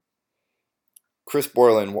Chris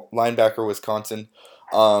Borland, linebacker, Wisconsin.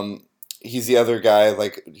 Um, he's the other guy.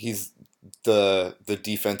 Like he's the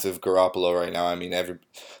defensive Garoppolo right now. I mean,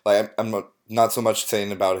 I'm not so much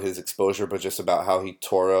saying about his exposure, but just about how he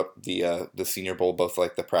tore up the Senior Bowl, both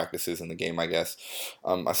like the practices and the game. I guess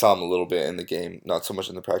I saw him a little bit in the game, not so much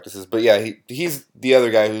in the practices. But yeah, he's the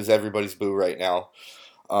other guy who's everybody's boo right now.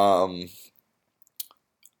 Um,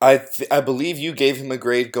 I believe you gave him a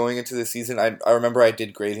grade going into the season. I remember I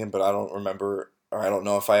did grade him, but I don't remember, or I don't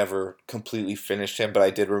know if I ever completely finished him. But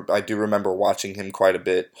I do remember watching him quite a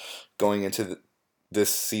bit going into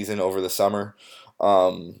this season over the summer.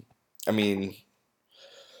 I mean,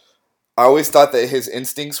 I always thought that his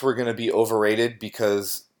instincts were going to be overrated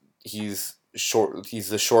because he's short. He's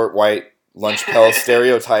the short white lunch pail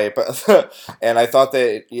stereotype, and I thought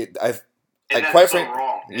that I And that's quite so frankly,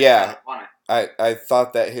 wrong. It's kind yeah, of funny. I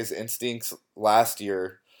thought that his instincts last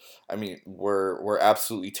year, I mean, were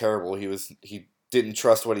absolutely terrible. He didn't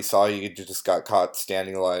trust what he saw. He just got caught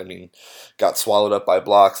standing a lot. I mean, got swallowed up by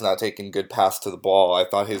blocks, not taking good pass to the ball. I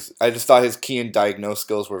just thought his key and diagnose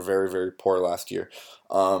skills were very very poor last year.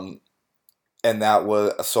 Um, and that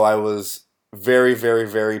was so I was very very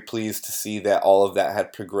very pleased to see that all of that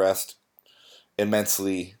had progressed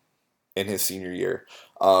immensely in his senior year.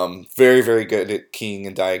 Very very good at keying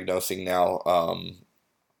and diagnosing now.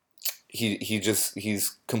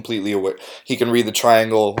 He's completely aware. He can read the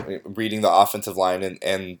triangle, reading the offensive line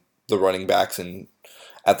and the running backs, and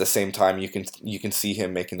at the same time you can see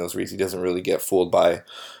him making those reads. He doesn't really get fooled by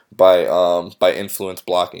influence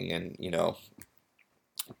blocking, and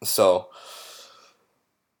so.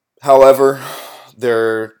 However,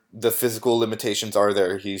 the physical limitations are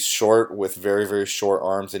there. He's short with very very short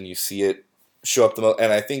arms, and you see it show up the most.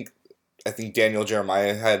 And I think Daniel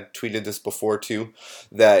Jeremiah had tweeted this before too,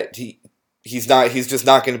 that he's just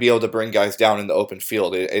not going to be able to bring guys down in the open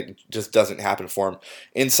field. It just doesn't happen for him.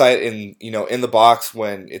 Inside in the box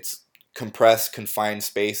when it's compressed, confined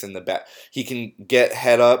space in the back, he can get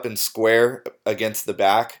head up and square against the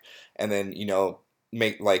back, and then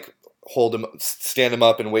make like hold him, stand him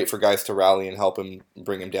up, and wait for guys to rally and help him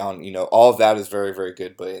bring him down. All of that is very very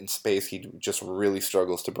good, but in space he just really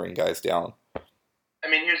struggles to bring guys down. I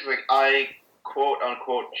mean, here's the thing. I quote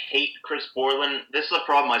unquote hate Chris Borland. This is a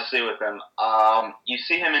problem I see with him. You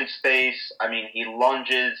see him in space. I mean, he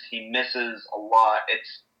lunges, he misses a lot.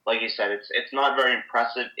 It's like you said. It's not very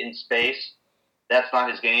impressive in space. That's not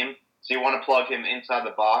his game. So you want to plug him inside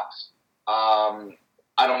the box.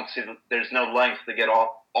 I don't see. There's no length to get off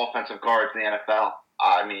offensive guards in the NFL.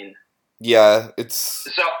 I mean, Yeah,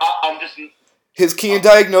 so I'm just. his key and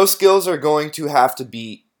diagnose skills are going to have to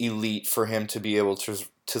be elite for him to be able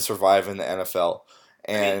to survive in the NFL.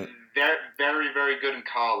 I mean, And very, very, very good in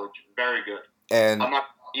college. Very good. and I'm not.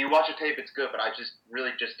 You watch a tape, it's good, but I just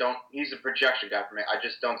really just don't. He's a projection guy for me. I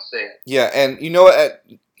just don't see it. yeah, and you know what?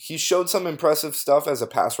 He showed some impressive stuff as a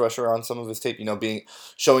pass rusher on some of his tape. Being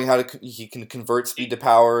showing how he can convert speed to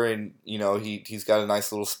power, and he's got a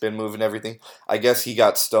nice little spin move and everything. I guess he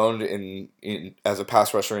got stoned in as a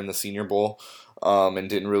pass rusher in the Senior Bowl, and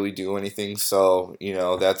didn't really do anything. So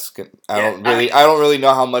that's Yeah, I don't really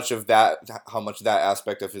know how much that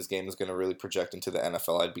aspect of his game is going to really project into the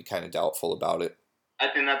NFL. I'd be kind of doubtful about it. I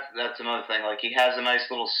think that's another thing. Like he has a nice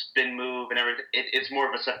little spin move and everything. It's more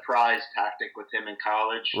of a surprise tactic with him in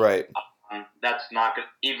college. Right. That's not good.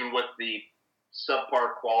 Even with the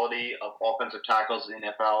subpar quality of offensive tackles in the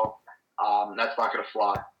NFL, that's not going to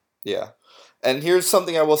fly. Yeah. And here's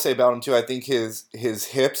something I will say about him too. I think his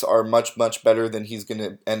hips are much much better than he's going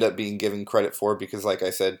to end up being given credit for because like I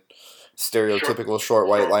said, stereotypical short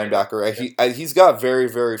white linebacker. He's got very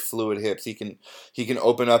very fluid hips. He can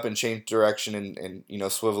open up and change direction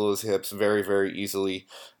and swivel his hips very very easily.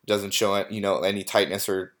 Doesn't show any tightness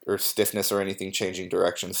or stiffness or anything changing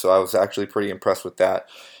direction. So I was actually pretty impressed with that.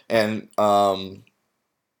 And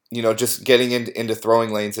just getting into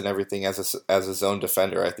throwing lanes and everything as a zone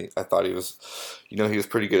defender. I thought he was, he was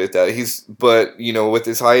pretty good at that. But with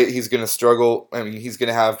his height, he's gonna struggle. I mean, he's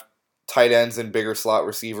gonna have tight ends and bigger slot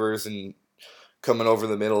receivers and coming over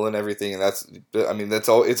the middle and everything. And that's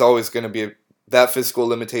all. It's always gonna be that physical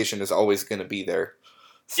limitation is always gonna be there.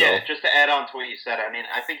 So Yeah, just to add on to what you said, I mean,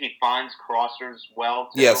 I think he finds crossers well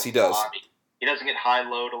too. yes, he does. He doesn't get high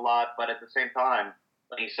load a lot, but at the same time,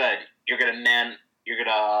 like you said, you're gonna man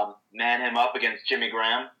him up against Jimmy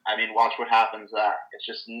Graham. I mean, watch what happens there. It's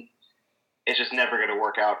just never gonna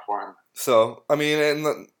work out for him. So I mean,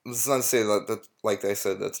 and that's not to say that like I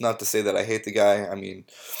said, that's not to say that I hate the guy. I mean,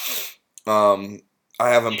 I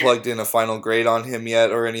haven't plugged in a final grade on him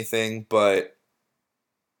yet or anything, but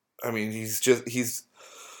I mean, he's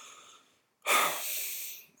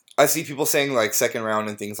I see people saying like second round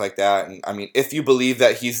and things like that, and I mean, if you believe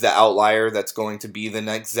that he's the outlier that's going to be the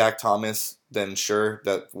next Zach Thomas, then sure,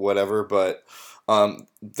 that whatever. But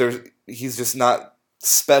he's just not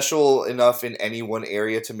special enough in any one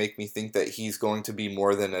area to make me think that he's going to be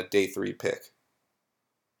more than a day 3 pick.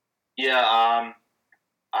 Yeah,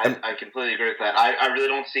 I completely agree with that. I really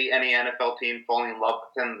don't see any NFL team falling in love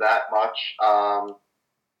with him that much.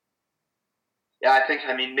 Yeah,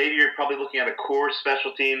 I mean, maybe you're probably looking at a core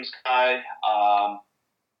special teams guy, a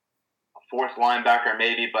fourth linebacker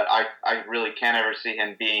maybe, but I really can't ever see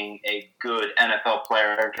him being a good NFL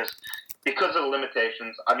player just because of the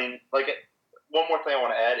limitations. I mean, like, one more thing I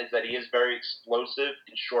want to add is that he is very explosive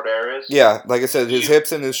in short areas. Yeah, like I said, his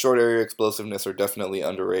hips and his short area explosiveness are definitely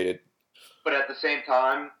underrated. But at the same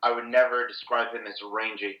time, I would never describe him as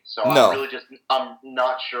rangy. So No. I'm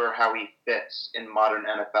not sure how he fits in modern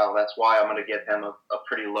NFL. That's why I'm going to give him a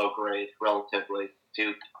pretty low grade relatively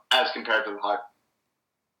to as compared to the high